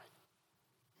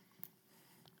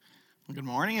Good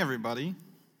morning, everybody.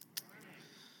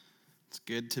 It's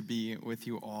good to be with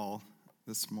you all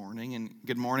this morning, and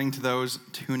good morning to those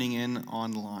tuning in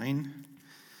online.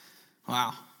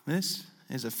 Wow, this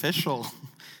is official.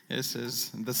 This is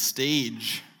the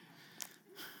stage.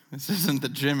 This isn't the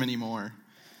gym anymore.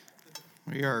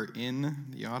 We are in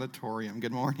the auditorium.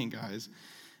 Good morning, guys.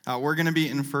 We're going to be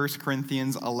in 1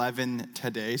 Corinthians 11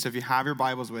 today, so if you have your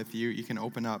Bibles with you, you can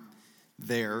open up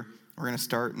there. We're going to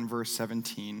start in verse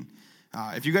 17.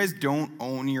 If you guys don't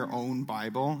own your own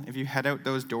Bible, if you head out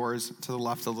those doors to the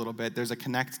left a little bit, there's a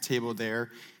Connect table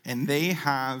there, and they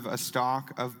have a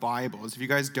stock of Bibles. If you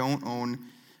guys don't own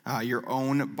your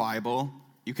own Bible,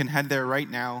 you can head there right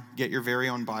now, get your very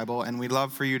own Bible, and we'd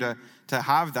love for you to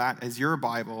have that as your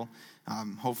Bible.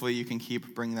 Hopefully you can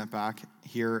keep bringing that back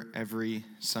here every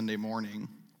Sunday morning.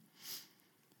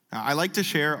 I like to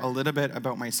share a little bit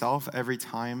about myself every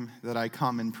time that I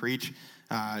come and preach.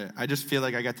 I just feel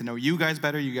like I get to know you guys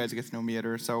better. You guys get to know me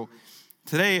better. So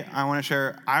today I want to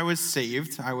share, I was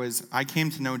saved. I came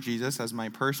to know Jesus as my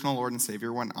personal Lord and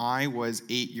Savior when I was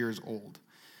 8 years old.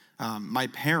 My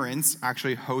parents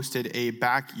actually hosted a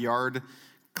backyard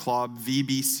club,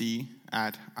 VBC,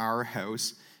 at our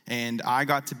house, and I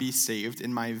got to be saved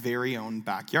in my very own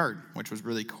backyard, which was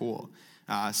really cool.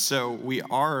 So we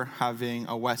are having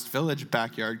a West Village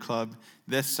backyard club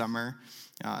this summer.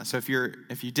 So if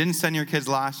you didn't send your kids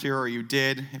last year, or you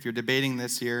did, if you're debating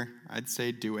this year, I'd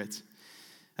say do it.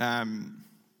 I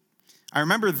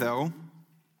remember, though,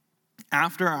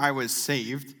 after I was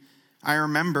saved, I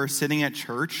remember sitting at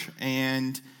church,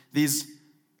 and these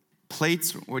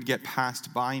plates would get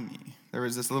passed by me. There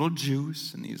was this little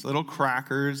juice and these little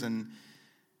crackers, and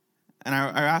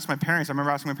I asked my parents, I remember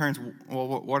asking my parents,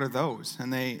 well, what are those?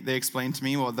 And they explained to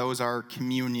me, well, those are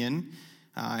communion,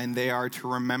 and they are to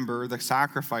remember the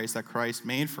sacrifice that Christ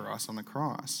made for us on the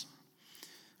cross.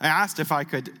 I asked if I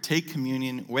could take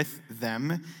communion with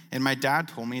them, and my dad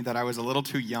told me that I was a little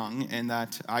too young and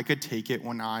that I could take it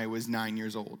when I was 9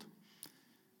 years old.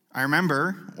 I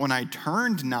remember when I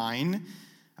turned 9,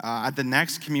 at the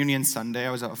next communion Sunday,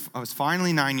 I was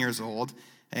finally 9 years old,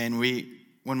 and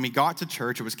when we got to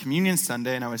church, it was Communion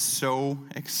Sunday, and I was so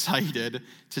excited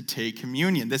to take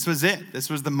communion. This was it.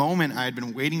 This was the moment I had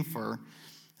been waiting for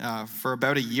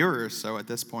about a year or so at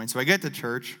this point. So I get to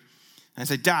church, and I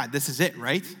say, Dad, this is it,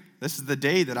 right? This is the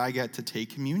day that I get to take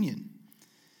communion.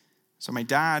 So my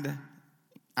dad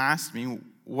asked me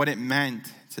what it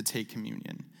meant to take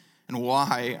communion and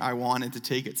why I wanted to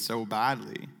take it so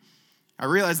badly. I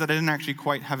realized that I didn't actually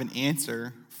quite have an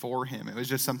answer for him. It was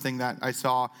just something that I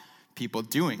saw people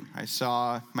doing. I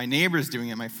saw my neighbors doing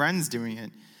it, my friends doing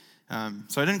it.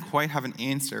 So I didn't quite have an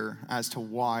answer as to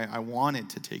why I wanted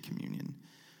to take communion.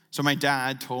 So my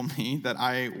dad told me that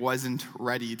I wasn't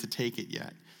ready to take it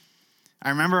yet. I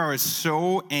remember I was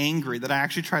so angry that I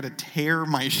actually tried to tear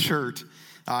my shirt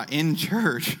in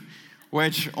church,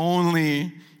 which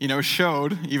only,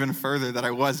 showed even further that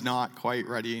I was not quite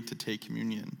ready to take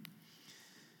communion.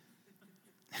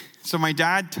 So my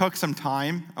dad took some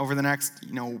time over the next,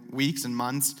 weeks and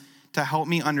months to help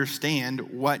me understand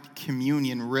what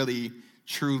communion really,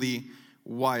 truly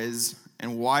was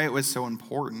and why it was so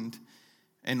important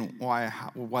and why I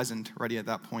wasn't ready at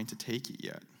that point to take it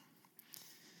yet.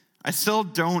 I still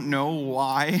don't know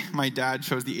why my dad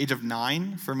chose the age of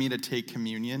 9 for me to take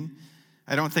communion.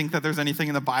 I don't think that there's anything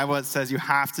in the Bible that says you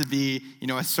have to be,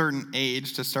 a certain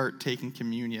age to start taking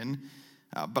communion.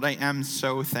 But I am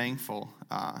so thankful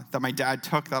that my dad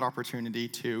took that opportunity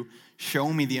to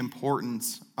show me the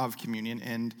importance of communion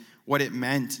and what it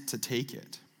meant to take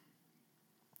it.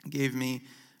 It gave me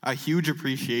a huge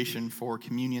appreciation for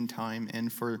communion time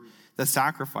and for the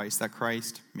sacrifice that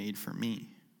Christ made for me.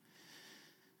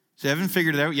 So if you haven't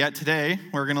figured it out yet, today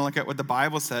we're going to look at what the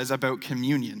Bible says about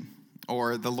communion,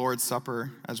 or the Lord's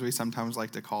Supper, as we sometimes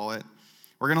like to call it.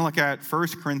 We're going to look at 1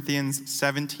 Corinthians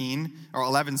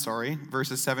 11,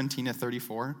 verses 17 to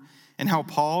 34, and how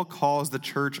Paul calls the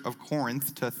church of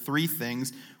Corinth to 3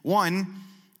 things. 1,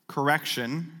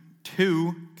 correction.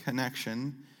 2,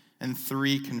 connection. And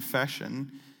 3,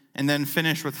 confession. And then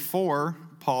finish with 4,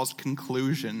 Paul's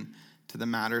conclusion to the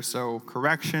matter. So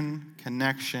correction,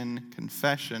 connection,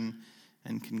 confession,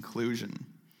 and conclusion.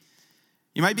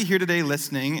 You might be here today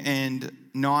listening and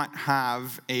not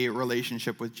have a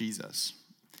relationship with Jesus.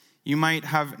 You might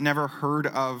have never heard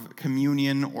of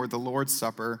communion or the Lord's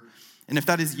Supper. And if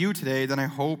that is you today, then I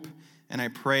hope and I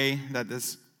pray that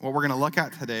what we're going to look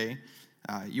at today,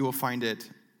 you will find it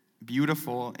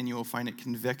beautiful and you will find it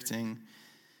convicting.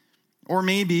 Or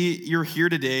maybe you're here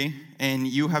today and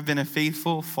you have been a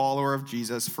faithful follower of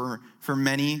Jesus for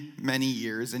many, many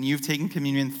years, and you've taken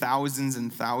communion thousands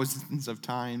and thousands of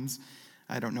times.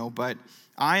 I don't know, but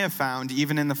I have found,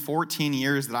 even in the 14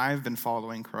 years that I have been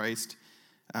following Christ,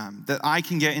 that I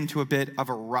can get into a bit of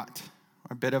a rut,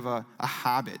 a bit of a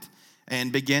habit,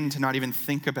 and begin to not even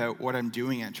think about what I'm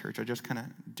doing at church. I just kind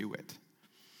of do it.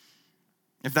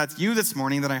 If that's you this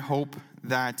morning, then I hope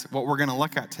that what we're going to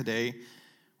look at today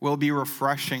will be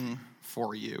refreshing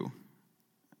for you,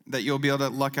 that you'll be able to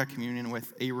look at communion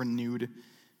with a renewed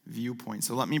viewpoint.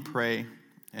 So let me pray,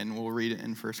 and we'll read it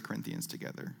in 1 Corinthians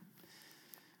together.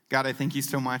 God, I thank you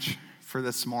so much for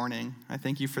this morning. I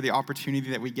thank you for the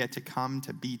opportunity that we get to come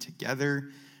to be together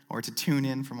or to tune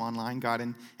in from online, God,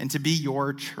 and to be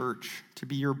your church, to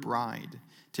be your bride,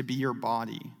 to be your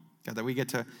body. God, that we get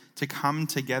to come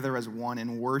together as one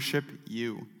and worship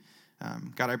you.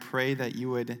 God, I pray that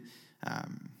you would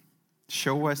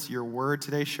show us your word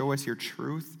today, show us your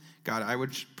truth. God,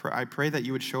 I pray that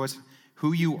you would show us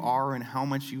who you are and how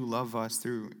much you love us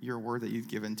through your word that you've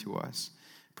given to us.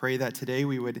 Pray that today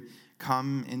we would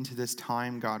come into this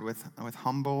time, God, with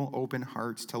humble, open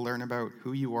hearts to learn about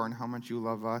who you are and how much you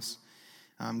love us.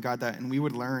 God, and we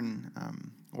would learn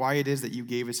why it is that you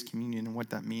gave us communion and what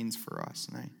that means for us.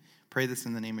 And I pray this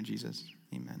in the name of Jesus.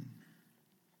 Amen.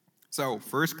 So,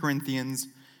 1 Corinthians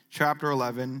chapter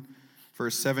 11,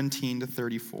 verse 17 to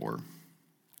 34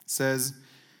 says,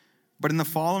 "But in the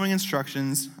following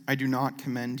instructions I do not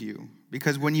commend you,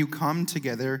 because when you come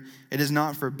together, it is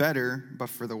not for better, but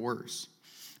for the worse.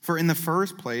 For in the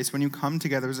first place, when you come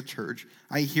together as a church,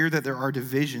 I hear that there are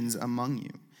divisions among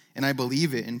you, and I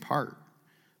believe it in part.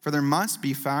 For there must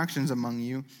be factions among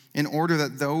you, in order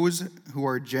that those who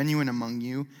are genuine among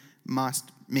you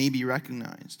may be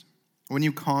recognized. When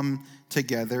you come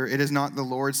together, it is not the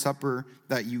Lord's Supper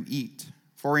that you eat.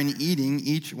 For in eating,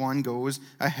 each one goes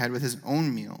ahead with his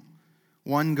own meal.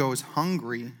 One goes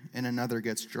hungry, and another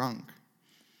gets drunk.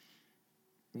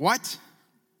 What?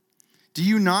 Do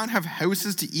you not have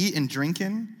houses to eat and drink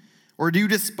in? Or do you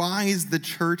despise the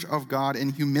church of God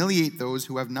and humiliate those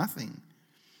who have nothing?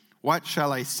 What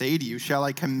shall I say to you? Shall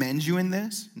I commend you in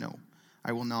this? No,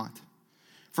 I will not.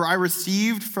 For I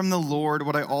received from the Lord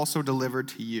what I also delivered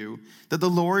to you, that the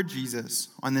Lord Jesus,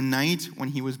 on the night when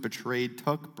he was betrayed,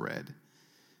 took bread.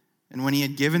 And when he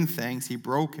had given thanks, he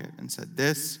broke it and said,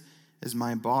 'This is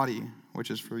my body,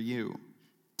 which is for you.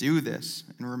 Do this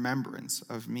in remembrance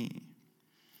of me.'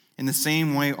 In the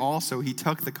same way also he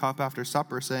took the cup after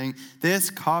supper, saying, 'This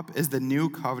cup is the new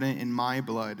covenant in my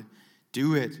blood.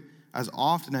 Do it as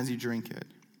often as you drink it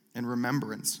in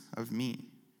remembrance of me.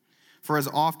 For as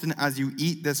often as you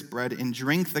eat this bread and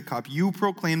drink the cup, you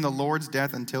proclaim the Lord's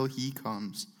death until he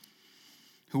comes.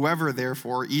 Whoever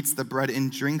therefore eats the bread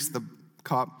and drinks the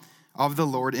cup of the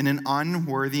Lord in an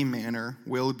unworthy manner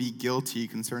will be guilty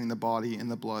concerning the body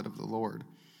and the blood of the Lord.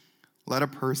 Let a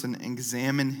person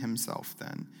examine himself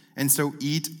then, and so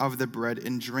eat of the bread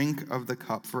and drink of the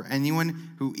cup. For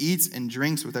anyone who eats and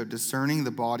drinks without discerning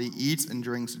the body eats and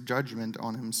drinks judgment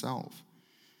on himself.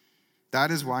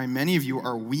 That is why many of you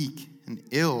are weak and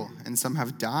ill, and some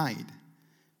have died.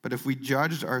 But if we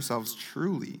judged ourselves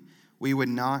truly, we would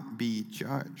not be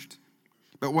judged.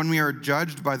 But when we are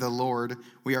judged by the Lord,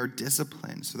 we are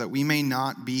disciplined, so that we may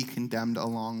not be condemned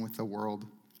along with the world.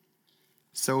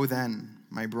 So then,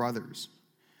 my brothers,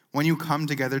 when you come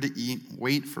together to eat,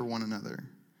 wait for one another.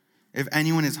 If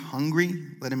anyone is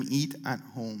hungry, let him eat at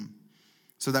home,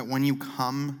 so that when you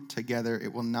come together,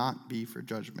 it will not be for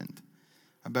judgment.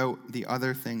 About the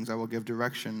other things, I will give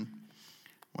direction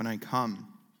when I come."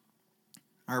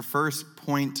 Our first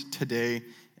point today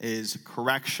is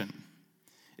correction.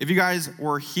 If you guys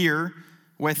were here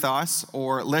with us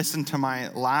or listened to my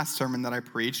last sermon that I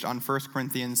preached on 1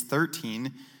 Corinthians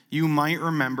 13, you might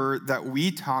remember that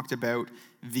we talked about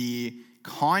the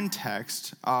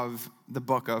context of the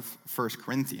book of 1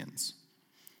 Corinthians.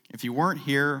 If you weren't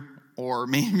here, or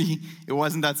maybe it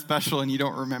wasn't that special and you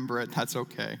don't remember it, that's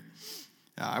okay.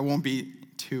 I won't be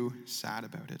too sad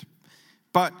about it.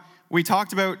 But we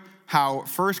talked about how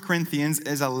 1 Corinthians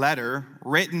is a letter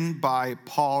written by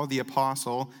Paul the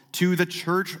apostle to the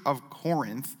church of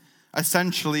Corinth,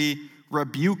 essentially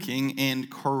rebuking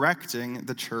and correcting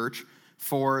the church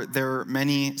for their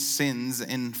many sins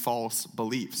and false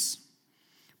beliefs.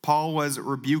 Paul was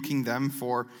rebuking them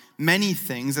for many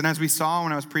things, and as we saw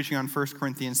when I was preaching on 1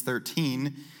 Corinthians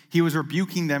 13, he was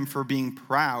rebuking them for being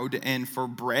proud and for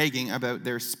bragging about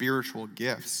their spiritual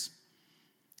gifts.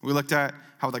 We looked at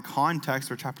how the context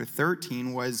for chapter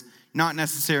 13 was not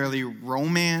necessarily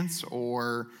romance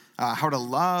or how to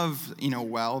love,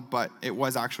 well, but it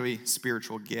was actually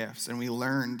spiritual gifts. And we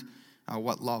learned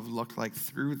what love looked like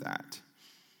through that.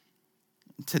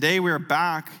 Today we're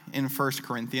back in 1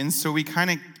 Corinthians, so we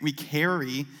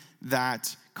carry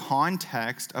that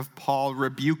context of Paul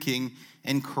rebuking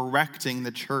and correcting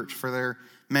the church for their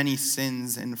many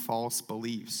sins and false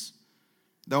beliefs.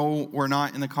 Though we're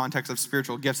not in the context of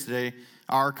spiritual gifts today,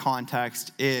 our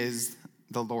context is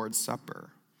the Lord's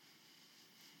Supper.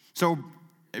 So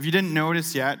if you didn't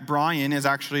notice yet, Brian is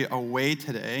actually away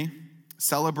today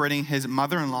celebrating his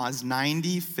mother-in-law's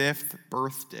 95th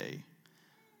birthday.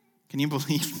 Can you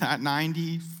believe that?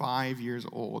 95 years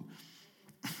old.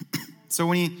 So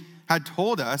when he had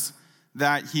told us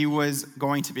that he was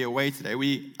going to be away today,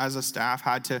 we as a staff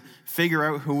had to figure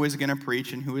out who was going to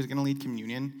preach and who was going to lead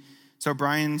communion. So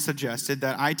Brian suggested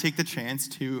that I take the chance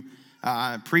to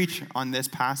preach on this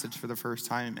passage for the first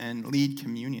time and lead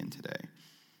communion today.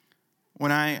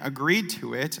 When I agreed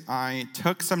to it, I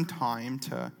took some time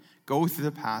to go through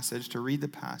the passage, to read the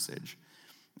passage.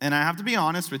 And I have to be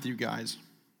honest with you guys.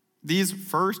 These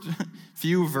first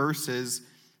few verses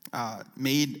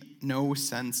made no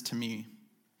sense to me.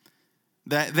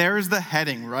 There's the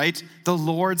heading, right? The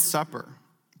Lord's Supper.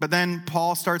 But then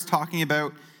Paul starts talking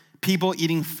about people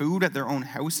eating food at their own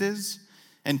houses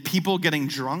and people getting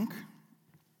drunk.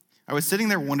 I was sitting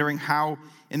there wondering how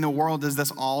in the world does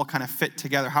this all kind of fit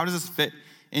together? How does this fit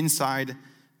inside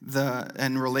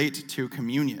and relate to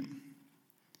communion?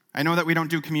 I know that we don't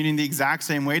do communion the exact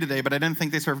same way today, but I didn't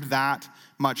think they served that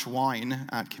much wine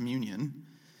at communion.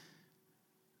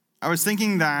 I was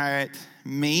thinking that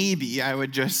maybe I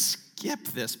would just skip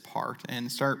this part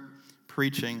and start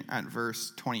preaching at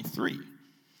verse 23.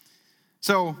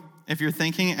 So if you're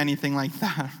thinking anything like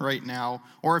that right now,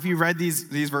 or if you read these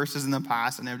verses in the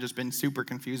past and have just been super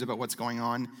confused about what's going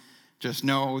on, just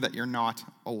know that you're not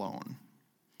alone.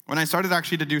 When I started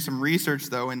actually to do some research,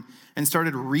 though, and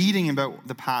started reading about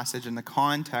the passage and the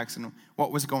context and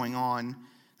what was going on,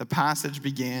 the passage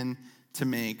began to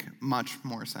make much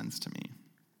more sense to me.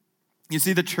 You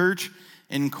see, the church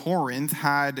in Corinth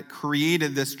had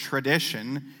created this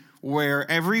tradition where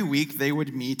every week they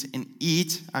would meet and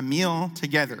eat a meal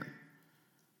together.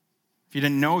 If you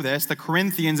didn't know this, the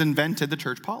Corinthians invented the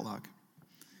church potluck.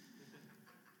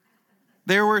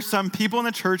 There were some people in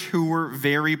the church who were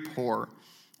very poor,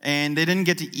 and they didn't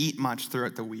get to eat much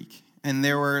throughout the week. And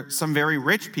there were some very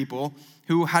rich people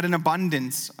who had an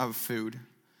abundance of food.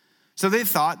 So they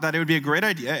thought that it would be a great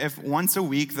idea if once a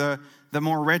week the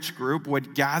more rich group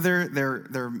would gather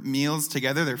their meals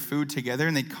together, their food together,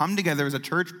 and they'd come together as a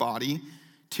church body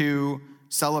to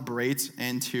celebrate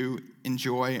and to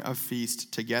enjoy a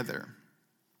feast together.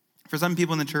 For some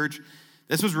people in the church,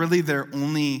 this was really their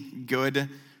only good,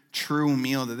 true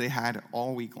meal that they had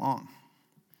all week long.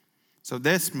 So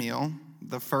this meal,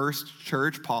 the first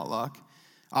church potluck,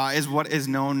 is what is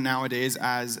known nowadays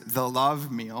as the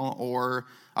love meal, or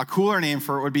a cooler name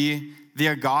for it would be the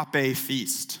agape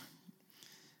feast.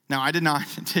 Now, I did not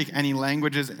take any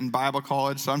languages in Bible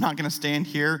college, so I'm not going to stand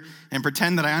here and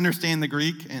pretend that I understand the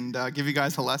Greek and give you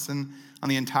guys a lesson on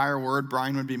the entire word.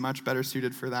 Brian would be much better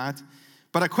suited for that.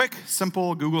 But a quick,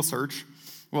 simple Google search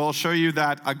will show you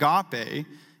that agape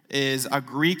is a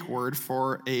Greek word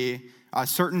for a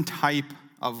certain type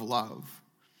of love.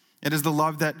 It is the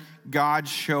love that God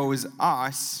shows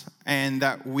us and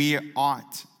that we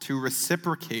ought to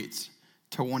reciprocate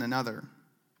to one another.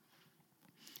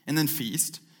 And then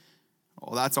feast.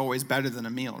 Well, that's always better than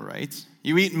a meal, right?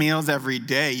 You eat meals every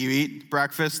day. You eat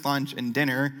breakfast, lunch, and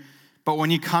dinner. But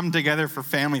when you come together for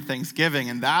family Thanksgiving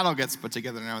and that all gets put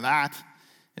together, now that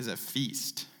is a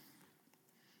feast.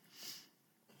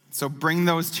 So bring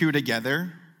those two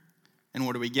together, and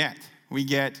what do we get? We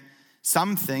get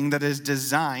something that is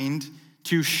designed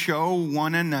to show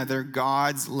one another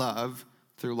God's love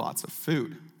through lots of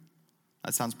food.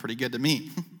 That sounds pretty good to me.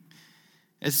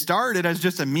 It started as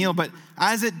just a meal, but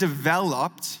as it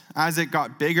developed, as it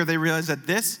got bigger, they realized that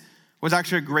this was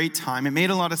actually a great time. It made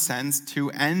a lot of sense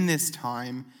to end this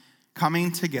time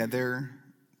coming together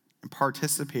and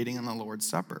participating in the Lord's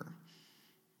Supper.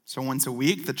 So once a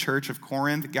week, the church of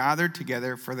Corinth gathered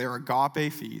together for their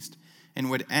agape feast and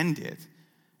would end it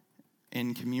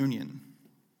in communion.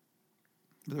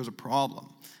 But there was a problem.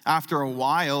 After a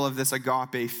while of this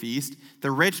agape feast,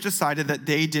 the rich decided that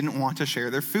they didn't want to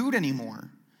share their food anymore.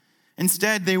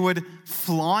 Instead, they would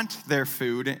flaunt their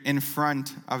food in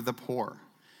front of the poor.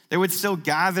 They would still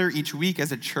gather each week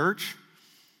as a church.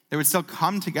 They would still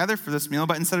come together for this meal,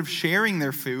 but instead of sharing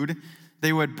their food,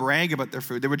 They would brag about their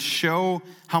food. They would show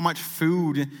how much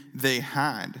food they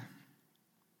had.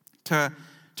 To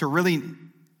really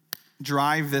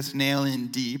drive this nail in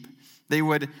deep, they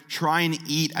would try and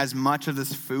eat as much of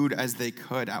this food as they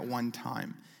could at one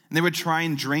time. And they would try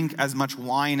and drink as much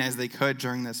wine as they could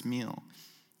during this meal.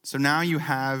 So now you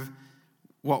have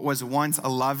what was once a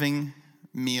loving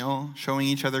meal, showing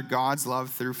each other God's love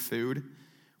through food.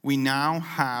 We now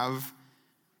have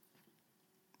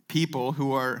people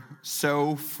who are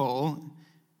so full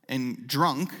and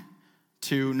drunk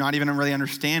to not even really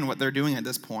understand what they're doing at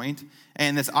this point.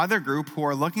 And this other group who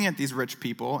are looking at these rich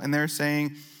people and they're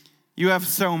saying, you have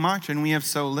so much and we have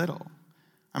so little.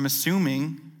 I'm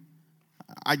assuming,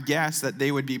 I'd guess that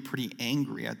they would be pretty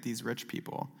angry at these rich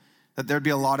people, that there'd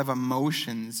be a lot of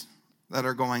emotions that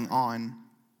are going on.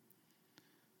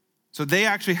 So they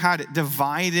actually had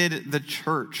divided the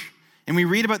church. And we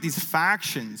read about these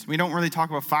factions. We don't really talk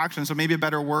about factions, so maybe a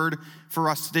better word for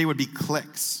us today would be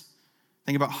cliques.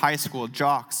 Think about high school,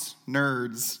 jocks,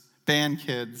 nerds, band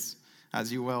kids,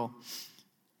 as you will.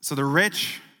 So the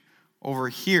rich over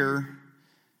here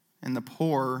and the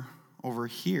poor over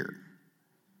here.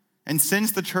 And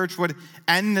since the church would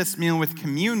end this meal with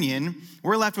communion,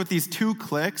 we're left with these two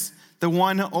cliques. The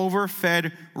one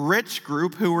overfed rich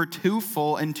group who were too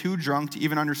full and too drunk to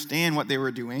even understand what they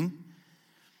were doing.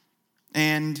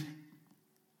 And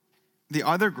the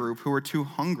other group who were too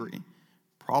hungry,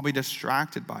 probably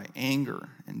distracted by anger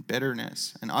and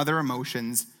bitterness and other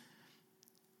emotions,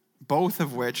 both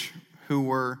of which who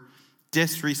were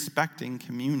disrespecting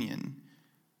communion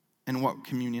and what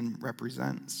communion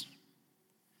represents.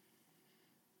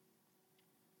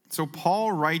 So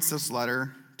Paul writes this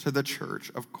letter to the church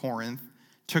of Corinth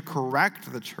to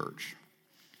correct the church.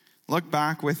 Look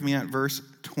back with me at verse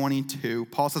 22.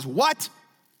 Paul says, "What?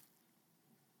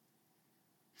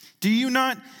 Do you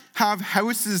not have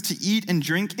houses to eat and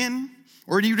drink in?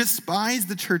 Or do you despise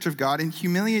the church of God and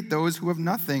humiliate those who have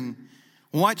nothing?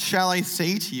 What shall I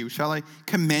say to you? Shall I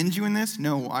commend you in this?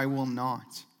 No, I will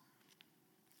not."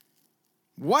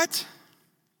 What?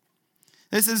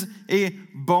 This is a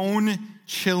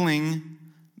bone-chilling,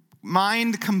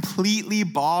 mind completely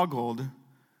boggled.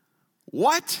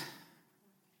 What?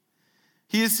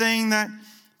 He is saying that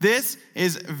this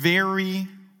is very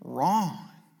wrong.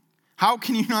 How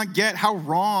can you not get how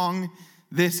wrong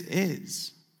this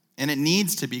is? And it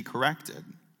needs to be corrected.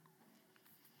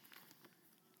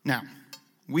 Now,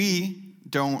 we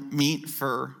don't meet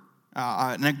for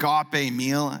an agape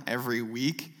meal every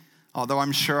week, although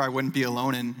I'm sure I wouldn't be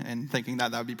alone in thinking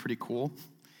that would be pretty cool.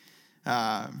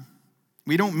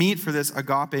 We don't meet for this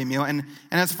agape meal. And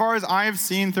as far as I've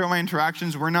seen through my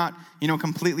interactions, we're not,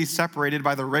 completely separated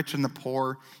by the rich and the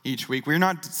poor each week. We're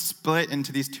not split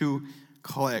into these two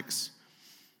cliques.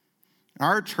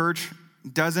 Our church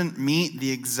doesn't meet the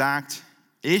exact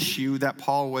issue that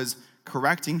Paul was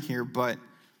correcting here, but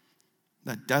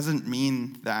that doesn't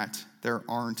mean that there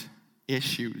aren't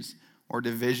issues or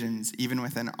divisions even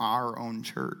within our own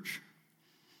church.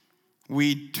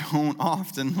 We don't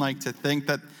often like to think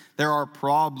that there are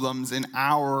problems in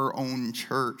our own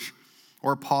church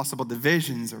or possible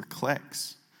divisions or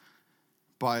cliques,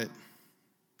 but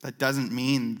that doesn't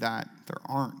mean that there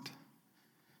aren't.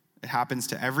 It happens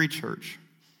to every church.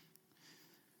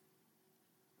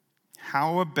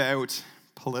 How about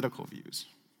political views?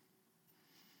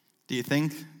 Do you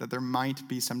think that there might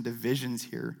be some divisions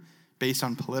here based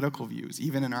on political views,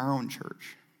 even in our own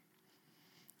church?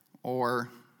 Or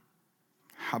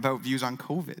how about views on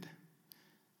COVID?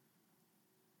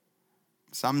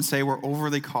 Some say we're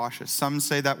overly cautious. Some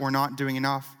say that we're not doing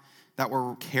enough, that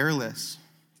we're careless.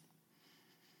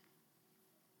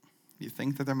 Do you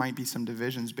think that there might be some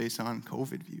divisions based on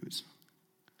COVID views?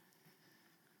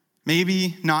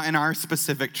 Maybe not in our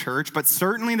specific church, but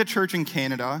certainly the church in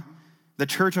Canada, the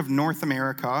church of North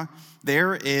America,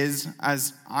 there is,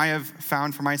 as I have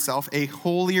found for myself, a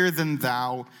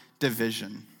holier-than-thou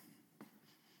division.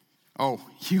 Oh,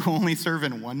 you only serve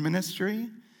in one ministry?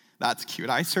 That's cute.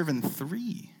 I serve in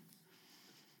 3.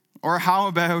 Or how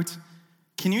about,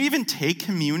 can you even take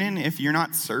communion if you're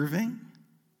not serving?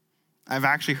 I've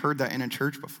actually heard that in a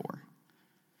church before.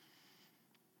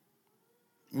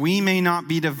 We may not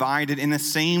be divided in the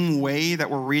same way that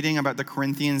we're reading about the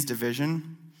Corinthians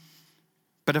division,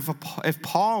 but if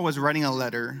Paul was writing a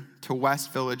letter to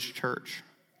West Village Church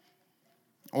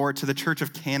or to the Church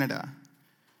of Canada,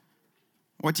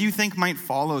 what do you think might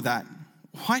follow that?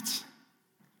 What?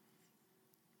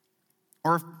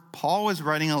 Or if Paul was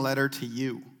writing a letter to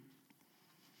you,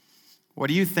 what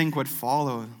do you think would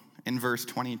follow in verse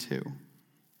 22?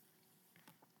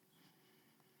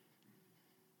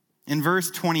 In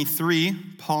verse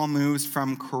 23, Paul moves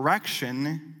from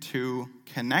correction to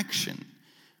connection,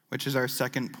 which is our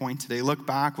second point today. Look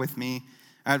back with me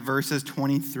at verses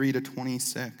 23 to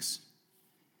 26.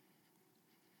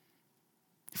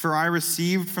 For I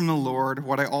received from the Lord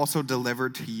what I also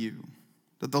delivered to you,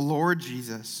 that the Lord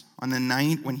Jesus, on the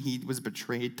night when he was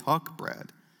betrayed, took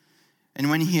bread. And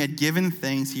when he had given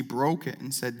thanks, he broke it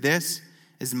and said, "This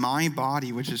is my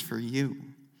body, which is for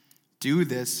you. Do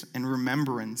this in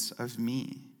remembrance of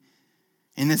me."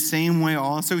 In the same way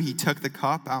also he took the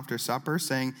cup after supper,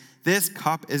 saying, "This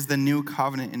cup is the new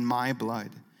covenant in my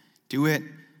blood. Do it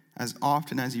as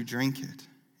often as you drink it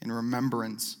in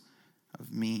remembrance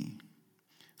of me.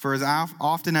 For as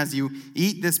often as you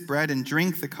eat this bread and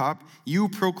drink the cup, you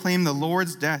proclaim the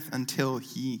Lord's death until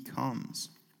he comes."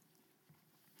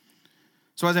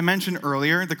 So as I mentioned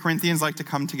earlier, the Corinthians like to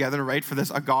come together, right, for this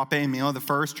agape meal, the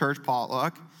first church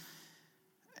potluck.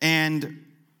 And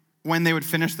when they would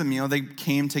finish the meal, they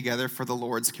came together for the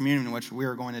Lord's communion, which we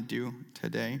are going to do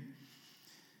today.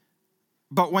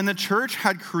 But when the church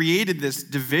had created this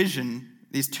division,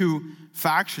 these two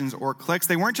factions or cliques,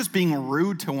 they weren't just being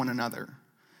rude to one another.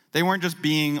 They weren't just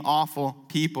being awful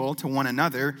people to one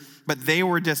another, but they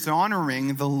were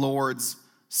dishonoring the Lord's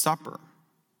Supper.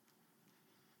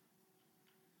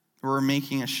 They were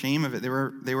making a shame of it. They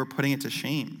were putting it to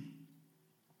shame.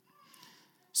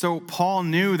 So Paul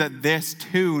knew that this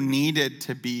too needed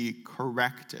to be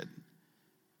corrected.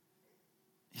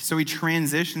 So he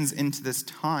transitions into this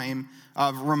time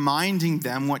of reminding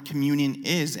them what communion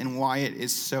is and why it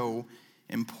is so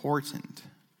important,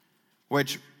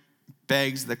 which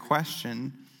begs the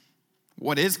question,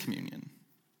 what is communion?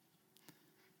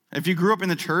 If you grew up in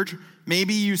the church,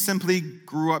 maybe you simply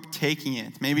grew up taking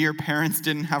it. Maybe your parents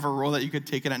didn't have a rule that you could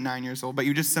take it at 9 years old, but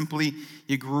you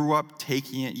grew up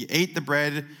taking it. You ate the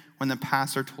bread when the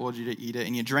pastor told you to eat it,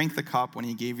 and you drank the cup when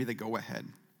he gave you the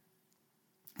go-ahead.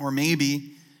 Or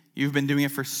maybe you've been doing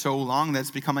it for so long that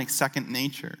it's become like second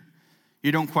nature.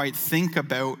 You don't quite think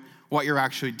about what you're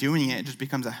actually doing. It just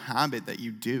becomes a habit that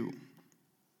you do.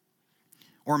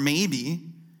 Or maybe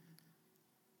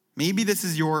this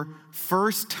is your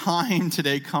first time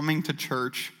today coming to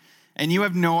church, and you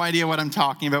have no idea what I'm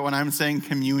talking about when I'm saying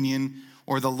communion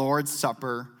or the Lord's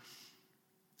Supper,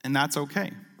 and that's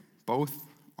okay. Both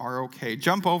are okay.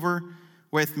 Jump over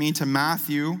with me to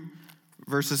Matthew,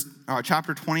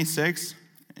 chapter 26,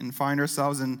 and find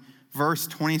ourselves in verse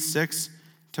 26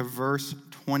 to verse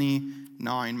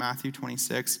 29, Matthew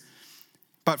 26.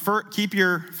 But keep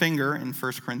your finger in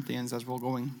 1 Corinthians, as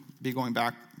we'll be going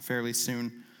back fairly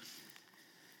soon.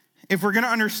 If we're going to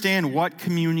understand what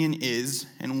communion is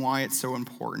and why it's so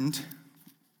important,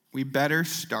 we better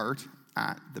start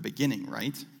at the beginning,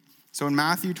 right? So in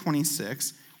Matthew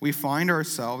 26, we find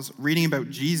ourselves reading about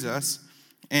Jesus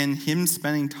and him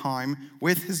spending time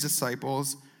with his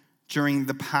disciples during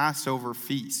the Passover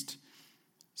feast.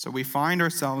 So we find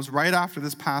ourselves right after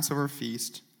this Passover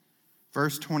feast.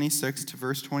 Verse 26 to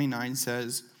verse 29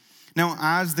 says, "Now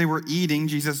as they were eating,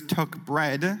 Jesus took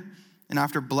bread, and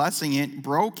after blessing it,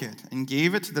 broke it and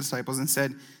gave it to the disciples and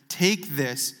said, 'Take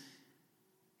this,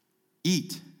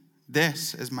 eat.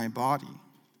 This is my body.'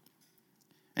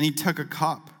 And he took a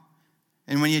cup,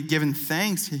 and when he had given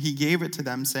thanks, he gave it to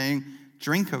them, saying,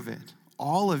 'Drink of it,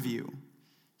 all of you.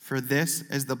 For this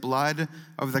is the blood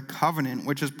of the covenant,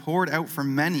 which is poured out for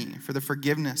many for the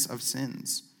forgiveness of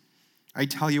sins. I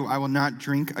tell you, I will not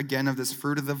drink again of this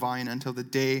fruit of the vine until the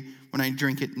day when I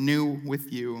drink it new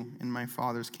with you in my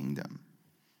Father's kingdom.'"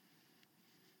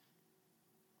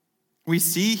 We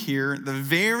see here the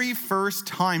very first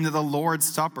time that the Lord's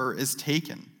Supper is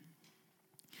taken.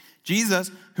 Jesus,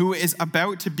 who is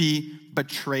about to be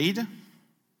betrayed,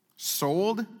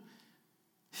 sold,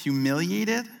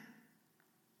 humiliated,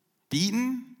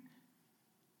 beaten,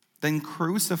 then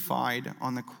crucified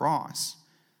on the cross,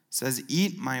 says,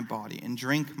 "Eat my body and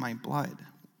drink my blood."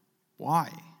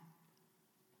 Why?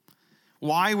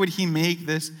 Why would he make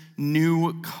this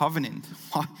new covenant?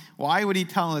 Why would he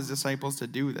tell his disciples to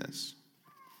do this?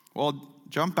 Well,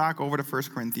 jump back over to 1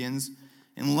 Corinthians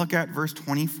and look at verse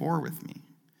 24 with me.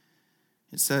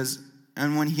 It says,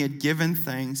 "And when he had given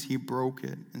thanks, he broke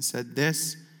it and said,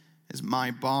 'This is my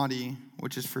body,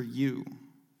 which is for you.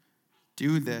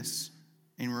 Do this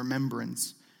in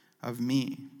remembrance of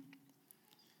me.'"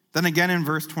 Then again in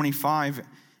verse 25,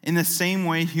 "In the same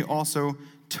way he also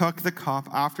took the cup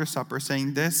after supper,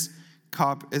 saying, 'This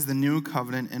cup is the new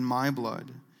covenant in my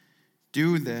blood.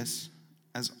 Do this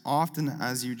as often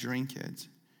as you drink it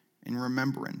in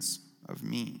remembrance of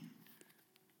me.'"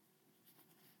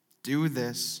 Do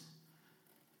this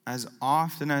as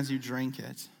often as you drink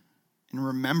it in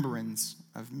remembrance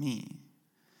of me.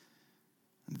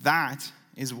 That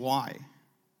is why.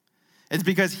 It's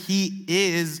because he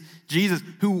is Jesus,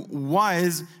 who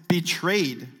was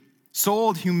betrayed,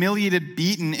 sold, humiliated,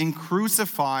 beaten, and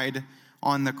crucified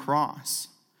on the cross.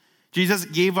 Jesus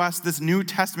gave us this New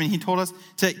Testament. He told us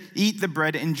to eat the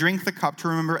bread and drink the cup to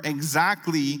remember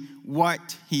exactly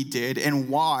what he did and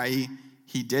why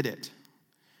he did it.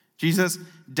 Jesus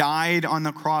died on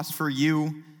the cross for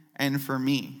you and for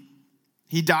me.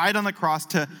 He died on the cross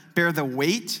to bear the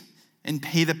weight and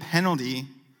pay the penalty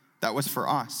that was for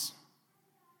us.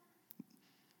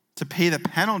 To pay the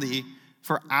penalty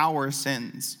for our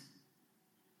sins.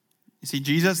 You see,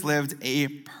 Jesus lived a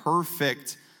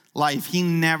perfect life. He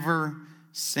never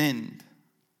sinned.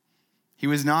 He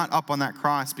was not up on that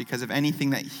cross because of anything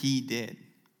that he did.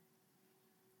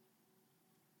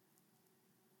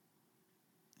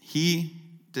 He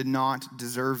did not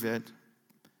deserve it,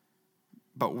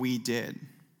 but we did.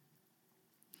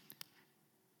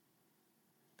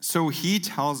 So he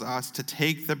tells us to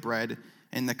take the bread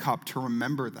and the cup to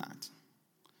remember that.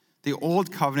 The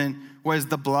old covenant was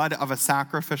the blood of a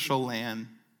sacrificial lamb,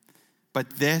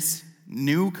 but this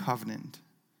new covenant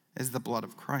is the blood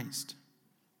of Christ.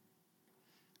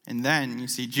 And then, you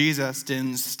see, Jesus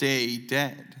didn't stay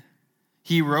dead.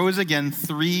 He rose again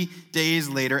 3 days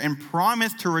later and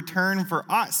promised to return for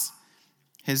us,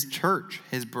 his church,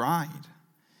 his bride.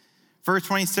 Verse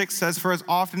 26 says, "For as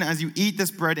often as you eat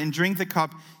this bread and drink the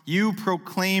cup, you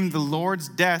proclaim the Lord's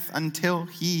death until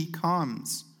he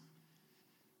comes."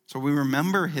 So we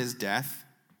remember his death.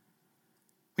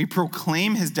 We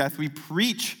proclaim his death. We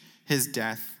preach his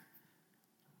death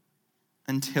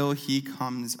until he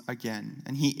comes again.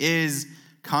 And he is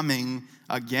coming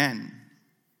again.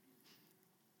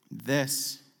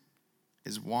 This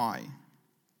is why.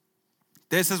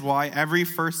 This is why every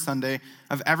first Sunday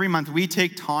of every month we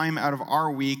take time out of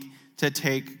our week to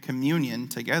take communion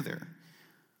together.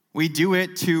 We do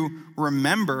it to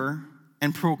remember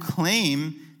and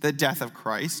proclaim the death of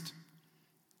Christ,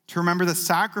 to remember the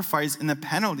sacrifice and the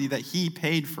penalty that he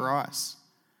paid for us,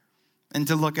 and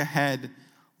to look ahead,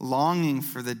 longing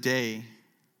for the day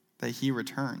that he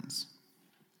returns.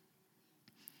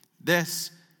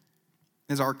 This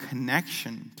is our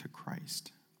connection to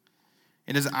Christ.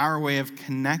 It is our way of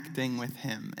connecting with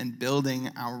him and building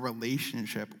our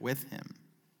relationship with him.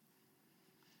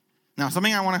 Now,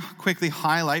 something I want to quickly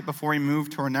highlight before we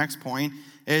move to our next point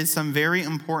is some very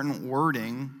important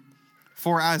wording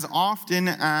for as often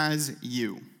as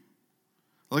you.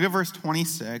 Look at verse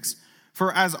 26.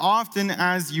 "For as often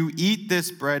as you eat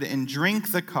this bread and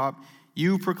drink the cup,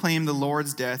 you proclaim the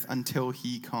Lord's death until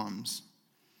he comes."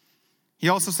 He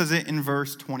also says it in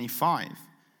verse 25.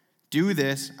 "Do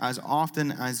this as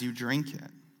often as you drink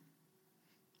it."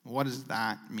 What does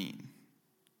that mean?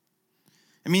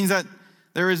 It means that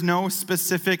there is no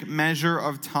specific measure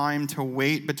of time to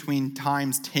wait between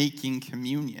times taking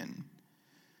communion.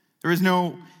 There is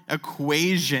no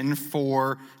equation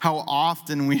for how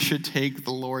often we should take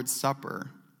the Lord's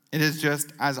Supper. It is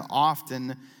just as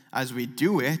often as we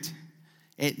do it,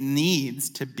 it needs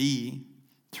to be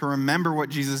to remember what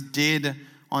Jesus did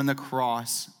on the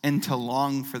cross and to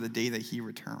long for the day that he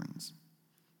returns.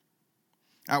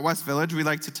 At West Village, we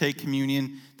like to take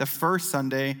communion the first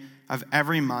Sunday of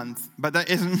every month, but that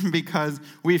isn't because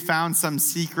we found some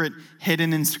secret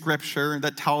hidden in Scripture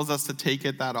that tells us to take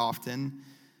it that often.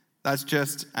 That's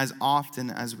just as often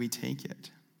as we take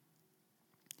it.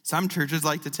 Some churches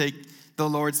like to take the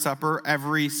Lord's Supper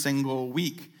every single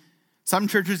week. Some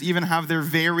churches even have their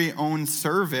very own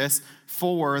service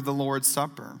for the Lord's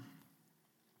Supper.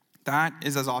 That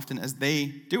is as often as they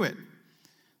do it.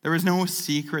 There is no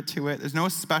secret to it. There's no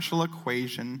special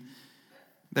equation.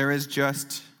 There is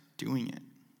just doing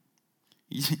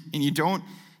it. And you don't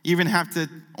even have to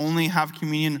only have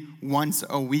communion once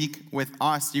a week with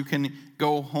us. You can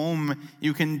go home.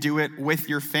 You can do it with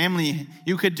your family.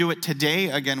 You could do it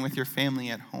today again with your family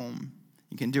at home.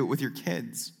 You can do it with your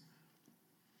kids.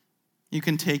 You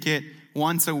can take it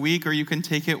once a week or you can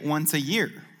take it once a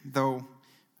year, though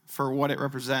for what it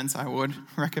represents, I would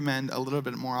recommend a little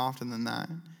bit more often than that.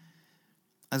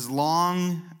 As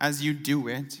long as you do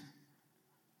it,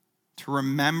 to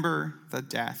remember the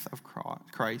death of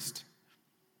Christ,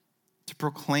 to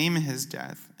proclaim his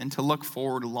death, and to look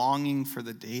forward longing for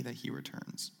the day that he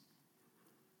returns.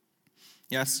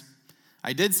 Yes,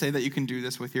 I did say that you can do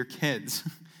this with your kids,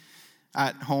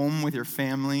 at home with your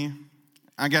family.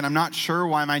 Again, I'm not sure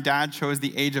why my dad chose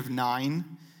the age of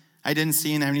 9. I didn't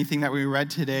see in anything that we read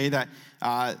today that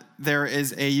there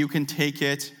is you can take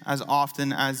it as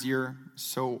often as you're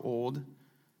so old.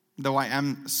 though I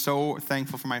am so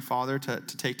thankful for my father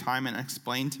to take time and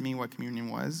explain to me what communion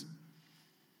was,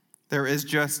 there is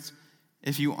just,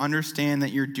 if you understand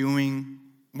that you're doing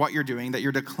what you're doing, that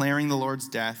you're declaring the Lord's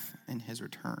death and his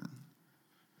return.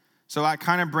 So that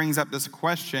kind of brings up this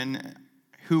question,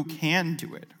 who can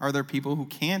do it? Are there people who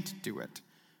can't do it?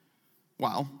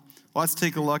 Well, let's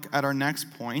take a look at our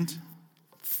next point,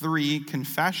 3,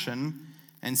 confession,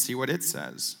 and see what it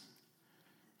says.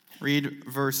 Read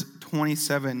verse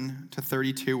 27 to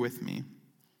 32 with me.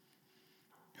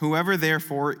 Whoever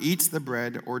therefore eats the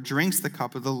bread or drinks the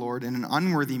cup of the Lord in an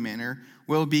unworthy manner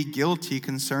will be guilty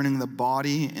concerning the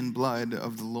body and blood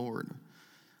of the Lord.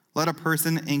 Let a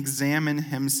person examine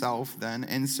himself then,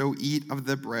 and so eat of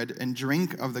the bread and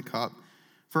drink of the cup.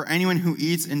 For anyone who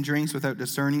eats and drinks without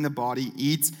discerning the body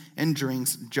eats and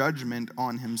drinks judgment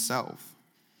on himself.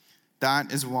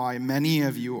 That is why many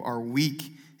of you are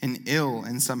weak and ill,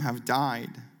 and some have died.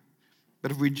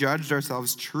 But if we judged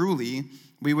ourselves truly,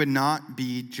 we would not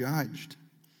be judged.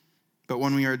 But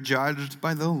when we are judged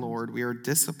by the Lord, we are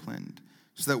disciplined,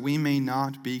 so that we may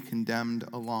not be condemned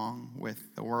along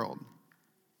with the world.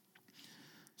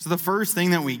 So the first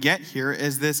thing that we get here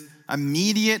is this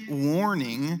immediate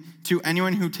warning to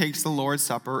anyone who takes the Lord's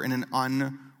Supper in an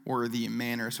unworthy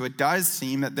manner. So it does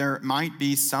seem that there might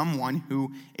be someone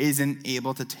who isn't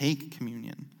able to take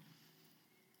communion.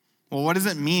 Well, what does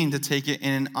it mean to take it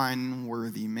in an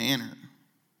unworthy manner?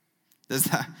 Does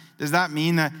that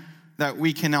mean that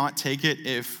we cannot take it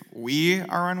if we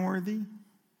are unworthy?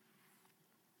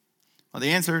 Well, the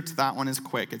answer to that one is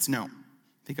quick. It's no.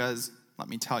 Because, let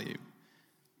me tell you,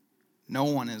 no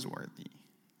one is worthy.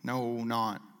 No,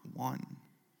 not one.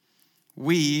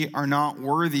 We are not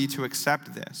worthy to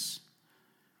accept this.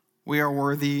 We are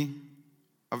worthy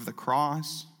of the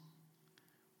cross.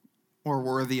 We're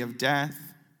worthy of death.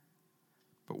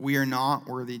 But we are not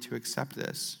worthy to accept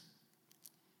this.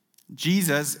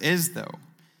 Jesus is, though.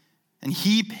 And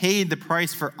he paid the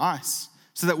price for us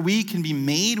so that we can be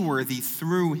made worthy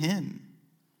through him.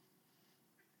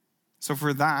 So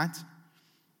for that,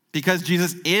 because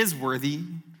Jesus is worthy,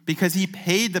 because he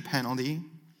paid the penalty,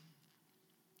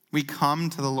 we come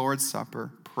to the Lord's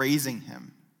Supper praising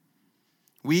him.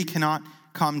 We cannot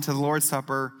come to the Lord's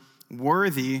Supper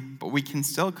worthy, but we can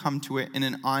still come to it in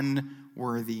an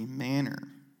unworthy manner.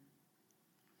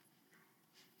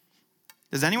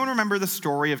 Does anyone remember the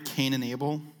story of Cain and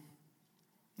Abel?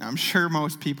 Now, I'm sure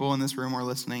most people in this room or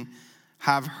listening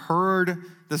have heard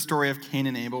the story of Cain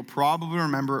and Abel, probably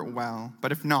remember it well.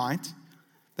 But if not,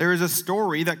 there is a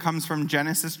story that comes from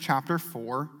Genesis chapter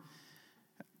 4,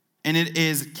 and it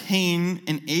is Cain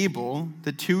and Abel,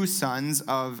 the two sons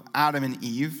of Adam and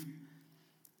Eve,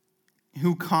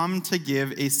 who come to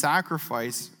give a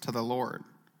sacrifice to the Lord.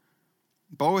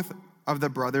 Both of the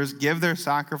brothers give their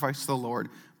sacrifice to the Lord,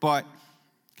 but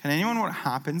can anyone know what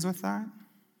happens with that?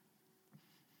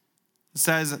 It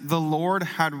says, the Lord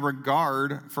had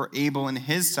regard for Abel and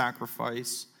his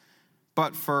sacrifice,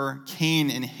 but for Cain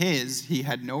and his, he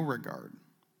had no regard.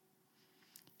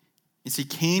 You see,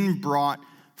 Cain brought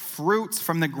fruits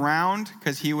from the ground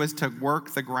because he was to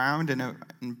work the ground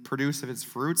and produce of its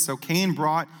fruits. So Cain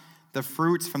brought the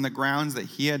fruits from the grounds that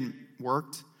he had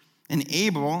worked. And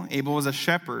Abel was a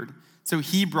shepherd. So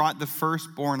he brought the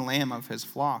firstborn lamb of his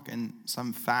flock and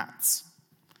some fats.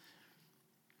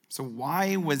 So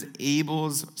why was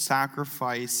Abel's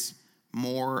sacrifice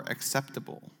more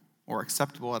acceptable or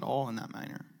acceptable at all in that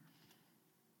manner?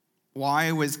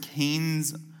 Why was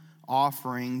Cain's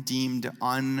offering deemed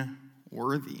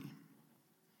unworthy?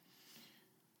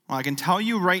 Well, I can tell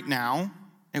you right now,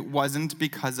 it wasn't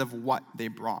because of what they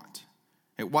brought.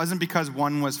 It wasn't because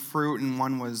one was fruit and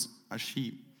one was a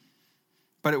sheep.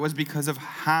 But it was because of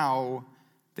how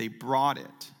they brought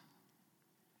it.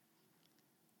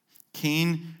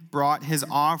 Cain brought his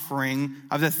offering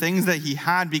of the things that he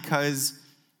had because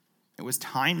it was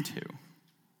time to.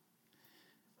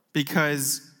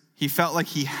 Because he felt like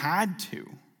he had to.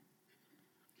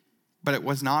 But it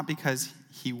was not because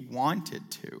he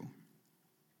wanted to.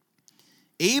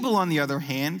 Abel, on the other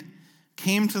hand,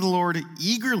 came to the Lord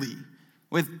eagerly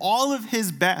with all of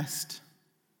his best.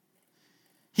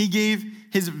 He gave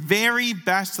his very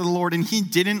best to the Lord, and he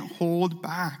didn't hold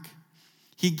back.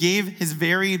 He gave his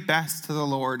very best to the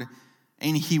Lord,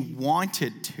 and he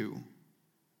wanted to.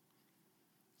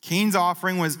 Cain's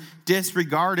offering was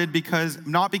disregarded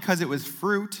not because it was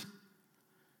fruit,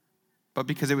 but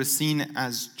because it was seen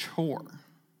as chore.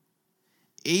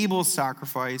 Abel's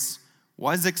sacrifice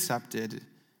was accepted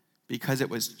because it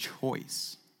was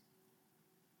choice.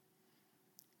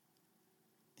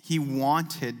 He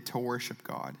wanted to worship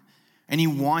God. And he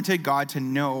wanted God to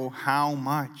know how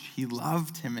much he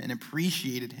loved him and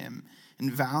appreciated him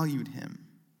and valued him.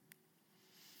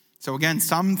 So again,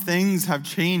 some things have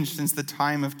changed since the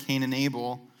time of Cain and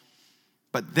Abel,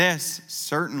 but this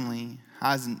certainly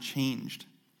hasn't changed.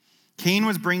 Cain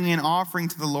was bringing an offering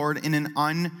to the Lord in an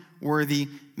unworthy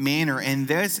manner, and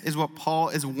this is what Paul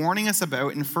is warning us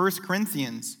about in 1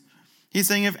 Corinthians. He's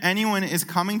saying if anyone is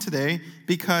coming today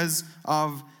because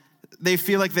of they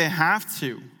feel like they have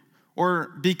to,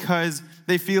 or because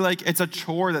they feel like it's a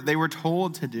chore that they were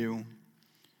told to do,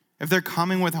 if they're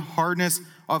coming with a hardness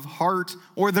of heart,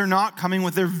 or they're not coming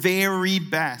with their very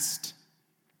best,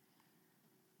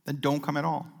 then don't come at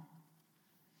all.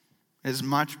 It is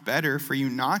much better for you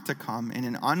not to come in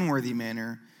an unworthy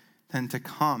manner than to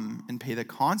come and pay the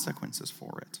consequences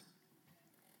for it.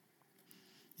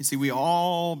 You see, we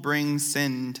all bring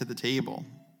sin to the table.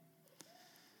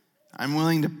 I'm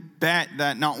willing to bet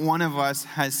that not one of us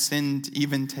has sinned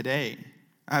even today.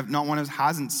 Not one of us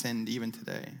hasn't sinned even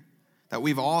today. That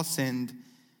we've all sinned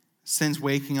since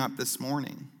waking up this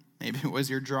morning. Maybe it was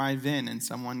your drive in and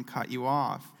someone cut you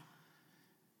off.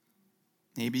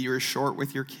 Maybe you were short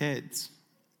with your kids.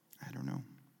 I don't know.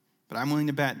 But I'm willing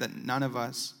to bet that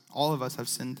all of us have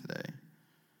sinned today.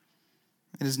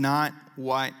 It is not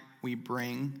what we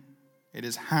bring, it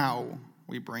is how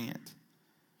we bring it.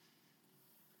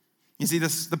 You see,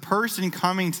 the person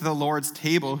coming to the Lord's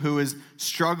table who is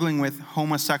struggling with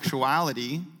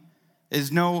homosexuality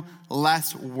is no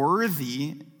less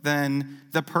worthy than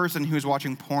the person who's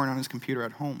watching porn on his computer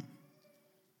at home.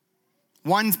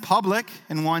 One's public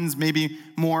and one's maybe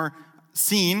more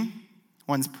seen,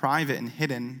 one's private and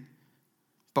hidden,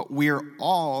 but we're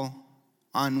all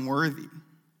unworthy.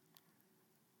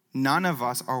 None of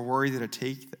us are worthy to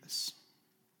take this.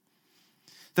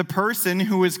 The person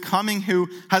who is coming, who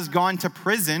has gone to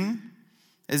prison,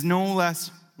 is no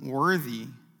less worthy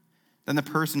than the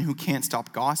person who can't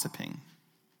stop gossiping.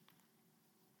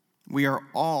 We are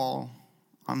all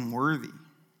unworthy.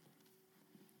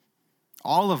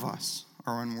 All of us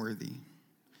are unworthy.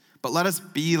 But let us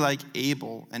be like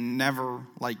Abel and never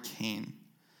like Cain.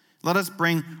 Let us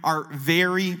bring our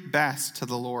very best to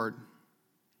the Lord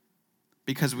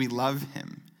because we love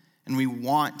him and we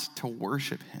want to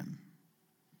worship him.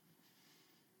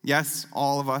 Yes,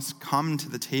 all of us come to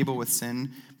the table with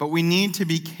sin, but we need to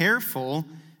be careful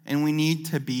and we need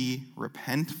to be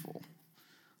repentful.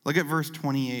 Look at verse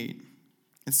 28.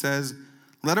 It says,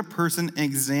 "Let a person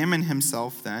examine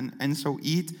himself then, and so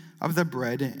eat of the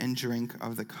bread and drink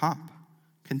of the cup."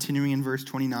 Continuing in verse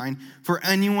 29, "For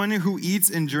anyone who eats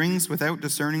and drinks without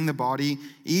discerning the body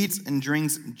eats and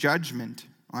drinks judgment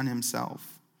on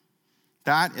himself.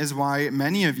 That is why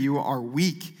many of you are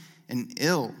weak and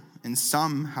ill, and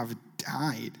some have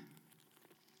died."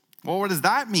 Well, what does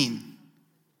that mean?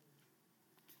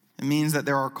 It means that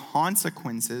there are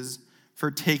consequences for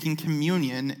taking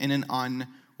communion in an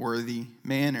unworthy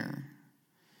manner.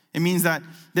 It means that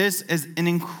this is an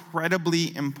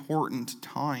incredibly important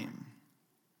time.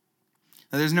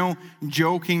 Now, there's no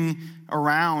joking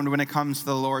around when it comes to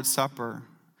the Lord's Supper.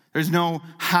 There's no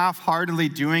half-heartedly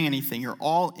doing anything. You're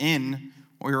all in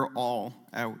or you're all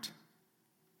out.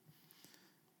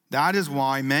 That is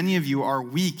why many of you are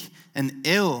weak and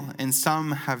ill, and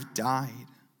some have died.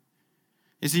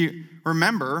 You see,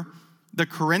 remember, the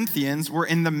Corinthians were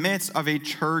in the midst of a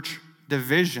church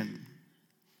division.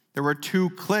 There were two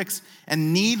cliques,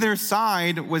 and neither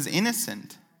side was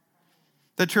innocent.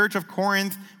 The church of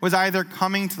Corinth was either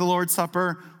coming to the Lord's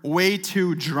Supper way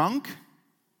too drunk,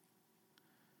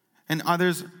 and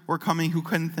others were coming who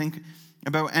couldn't think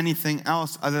about anything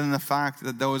else other than the fact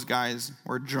that those guys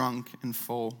were drunk and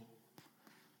full.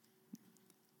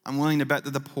 I'm willing to bet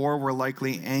that the poor were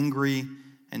likely angry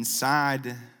and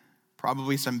sad,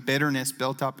 probably some bitterness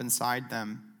built up inside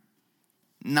them.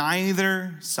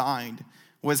 Neither side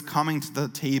was coming to the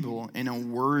table in a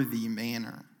worthy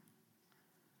manner.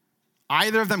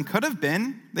 Either of them could have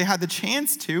been. They had the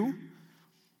chance to,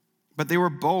 but they were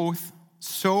both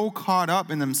so caught up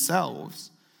in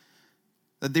themselves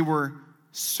that they were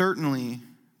certainly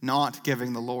not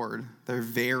giving the Lord their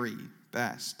very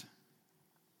best.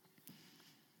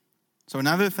 So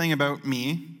another thing about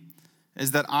me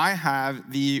is that I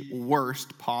have the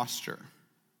worst posture.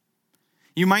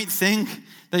 You might think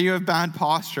that you have bad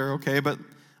posture, okay, but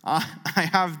I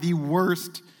have the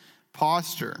worst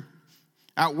posture.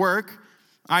 At work,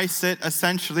 I sit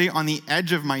essentially on the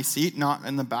edge of my seat, not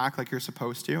in the back like you're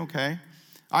supposed to, okay?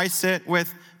 I sit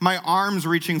with my arms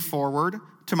reaching forward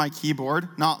to my keyboard,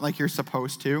 not like you're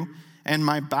supposed to, and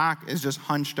my back is just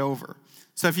hunched over.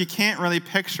 So if you can't really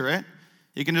picture it,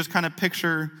 you can just kind of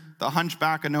picture the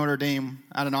hunchback of Notre Dame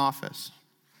at an office.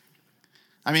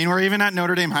 I mean, we're even at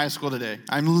Notre Dame High School today.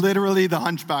 I'm literally the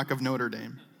hunchback of Notre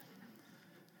Dame.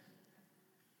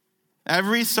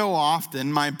 Every so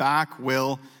often, my back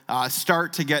will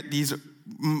start to get these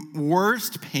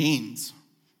worst pains.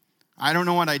 I don't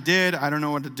know what I did. I don't know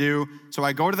what to do. So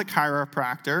I go to the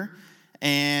chiropractor,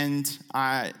 and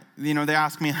they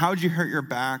ask me, "How'd you hurt your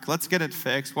back? Let's get it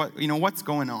fixed. What's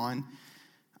going on?"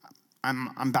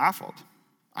 I'm baffled.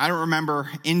 I don't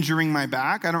remember injuring my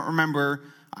back. I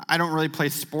don't really play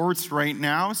sports right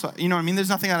now. So, there's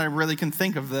nothing that I really can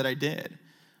think of that I did.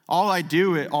 All I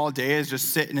do all day is just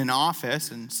sit in an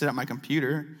office and sit at my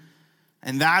computer.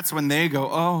 And that's when they go,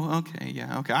 "Oh, okay,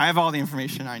 yeah, okay. I have all the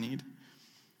information I need."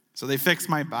 So they fix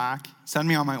my back, send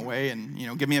me on my way, and,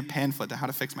 give me a pamphlet on how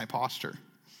to fix my posture.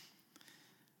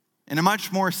 In a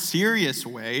much more serious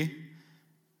way,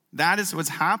 that is what's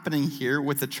happening here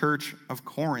with the church of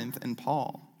Corinth and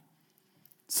Paul.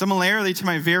 Similarly to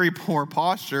my very poor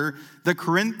posture, the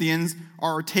Corinthians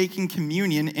are taking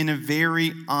communion in a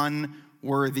very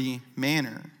unworthy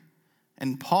manner.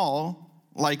 And Paul,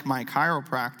 like my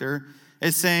chiropractor,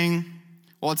 is saying,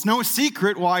 well, it's no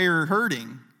secret why you're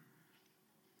hurting.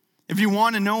 If you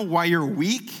want to know why you're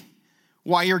weak,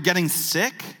 why you're getting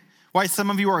sick, why some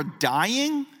of you are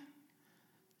dying,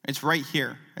 it's right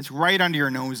here. It's right under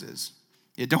your noses.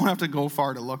 You don't have to go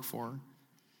far to look for.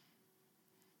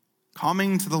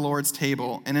 Coming to the Lord's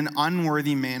table in an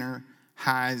unworthy manner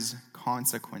has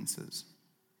consequences.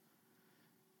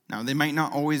 Now, they might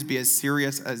not always be as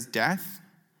serious as death,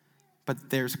 but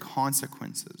there's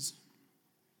consequences.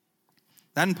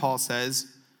 Then Paul says,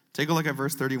 take a look at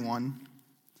verse 31.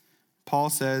 Paul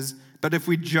says, "But if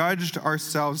we judged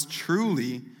ourselves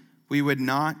truly, we would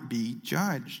not be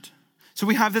judged." So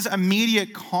we have this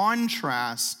immediate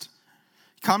contrast.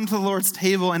 Come to the Lord's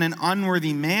table in an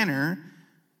unworthy manner,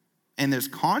 and there's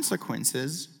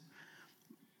consequences.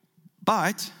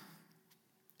 But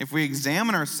if we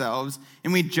examine ourselves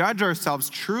and we judge ourselves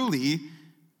truly,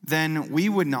 then we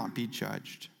would not be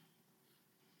judged.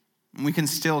 And we can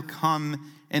still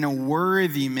come in a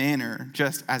worthy manner,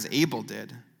 just as Abel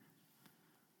did.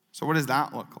 So what does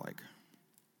that look like?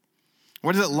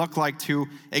 What does it look like to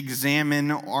examine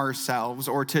ourselves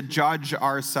or to judge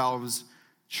ourselves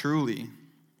truly?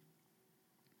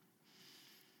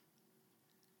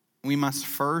 We must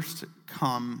first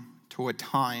come to a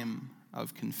time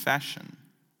of confession.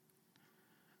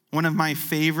 One of my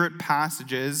favorite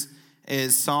passages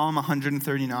is Psalm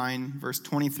 139, verse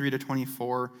 23 to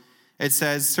 24. It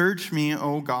says, "Search me,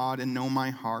 O God, and know my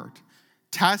heart.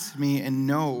 Test me and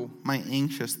know my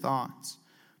anxious thoughts.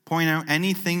 Point out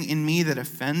anything in me that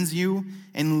offends you,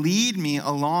 and lead me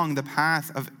along the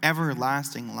path of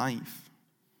everlasting life."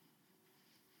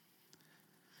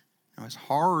 Now, as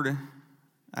hard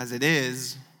as it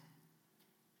is,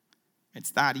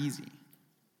 it's that easy.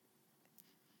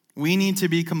 We need to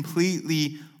be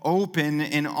completely open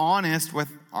and honest with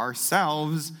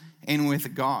ourselves and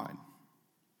with God.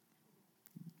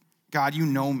 God, you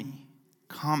know me.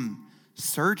 Come,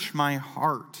 search my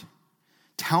heart.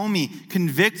 Tell me,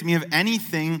 convict me of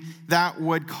anything that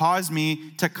would cause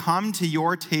me to come to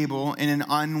your table in an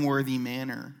unworthy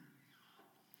manner.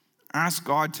 Ask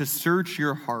God to search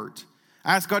your heart.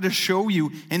 Ask God to show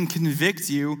you and convict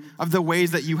you of the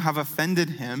ways that you have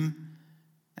offended him,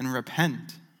 and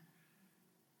repent.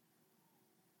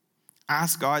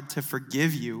 Ask God to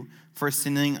forgive you for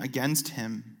sinning against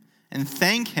him, and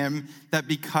thank him that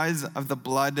because of the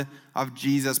blood of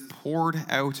Jesus poured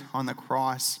out on the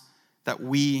cross, that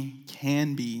we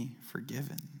can be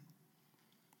forgiven.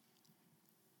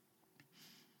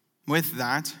 With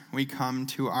that, we come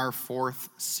to our fourth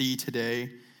C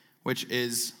today, which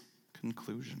is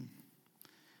conclusion.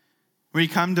 We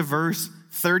come to verse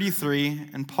 33,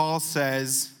 and Paul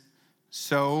says,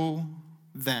 "So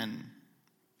then."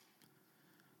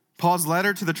 Paul's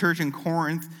letter to the church in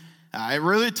Corinth, it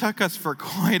really took us for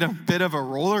quite a bit of a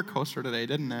roller coaster today,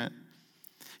 didn't it?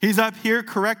 He's up here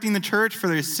correcting the church for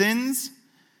their sins,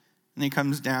 and he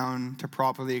comes down to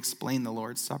properly explain the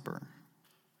Lord's Supper.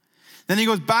 Then he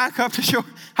goes back up to show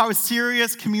how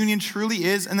serious communion truly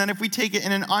is, and that if we take it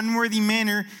in an unworthy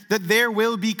manner, that there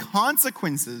will be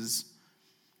consequences.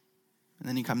 And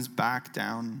then he comes back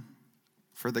down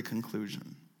for the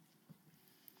conclusion.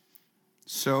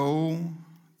 So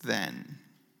then,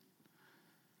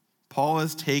 Paul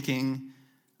is taking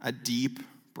a deep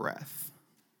breath.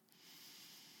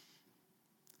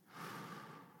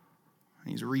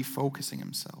 He's refocusing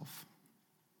himself.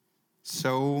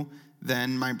 So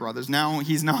then, my brothers. Now,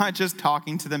 he's not just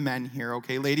talking to the men here,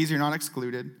 okay? Ladies, you're not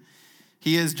excluded.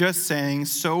 He is just saying,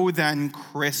 so then,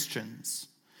 Christians.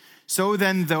 So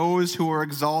then those who are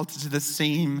exalted to the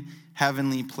same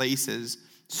heavenly places.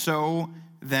 So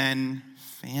then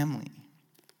family.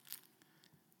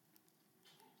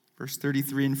 Verse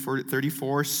 33 and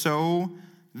 34, so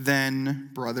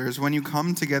then, brothers, when you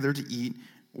come together to eat,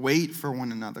 wait for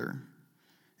one another.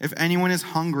 If anyone is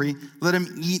hungry, let him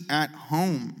eat at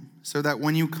home, so that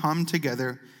when you come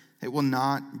together, it will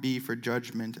not be for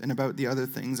judgment. And about the other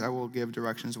things, I will give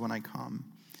directions when I come.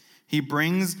 He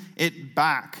brings it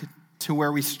back to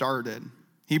where we started.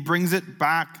 He brings it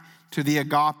back to the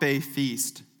agape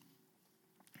feast.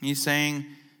 He's saying,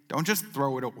 don't just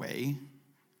throw it away.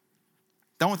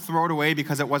 Don't throw it away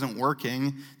because it wasn't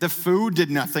working. The food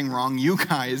did nothing wrong. You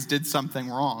guys did something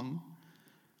wrong.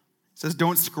 It says,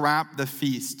 don't scrap the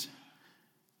feast.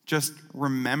 Just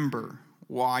remember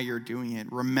why you're doing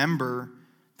it. Remember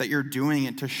that you're doing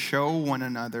it to show one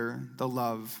another the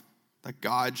love that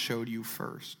God showed you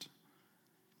first.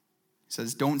 He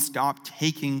says, don't stop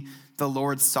taking the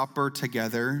Lord's Supper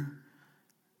together.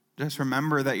 Just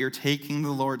remember that you're taking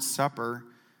the Lord's Supper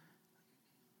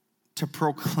to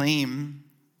proclaim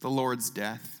the Lord's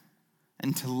death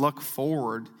and to look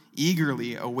forward,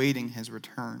 eagerly awaiting his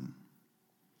return.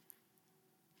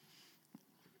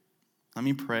 Let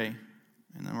me pray,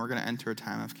 and then we're going to enter a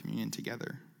time of communion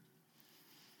together.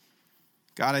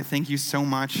 God, I thank you so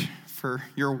much for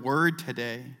your word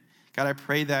today. God, I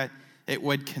pray that it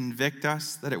would convict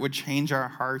us, that it would change our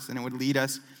hearts, and it would lead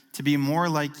us to be more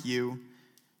like you,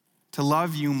 to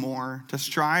love you more, to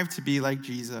strive to be like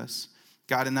Jesus.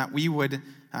 God, and that we would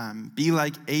be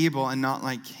like Abel and not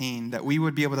like Cain, that we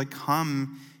would be able to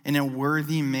come in a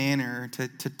worthy manner to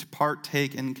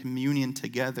partake in communion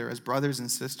together as brothers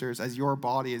and sisters, as your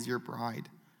body, as your bride.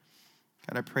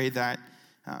 God, I pray that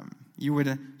you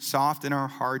would soften our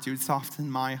hearts, you would soften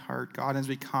my heart, God, as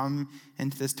we come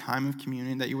into this time of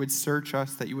communion, that you would search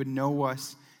us, that you would know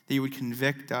us, that you would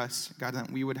convict us, God,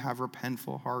 that we would have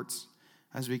repentful hearts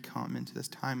as we come into this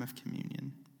time of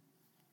communion.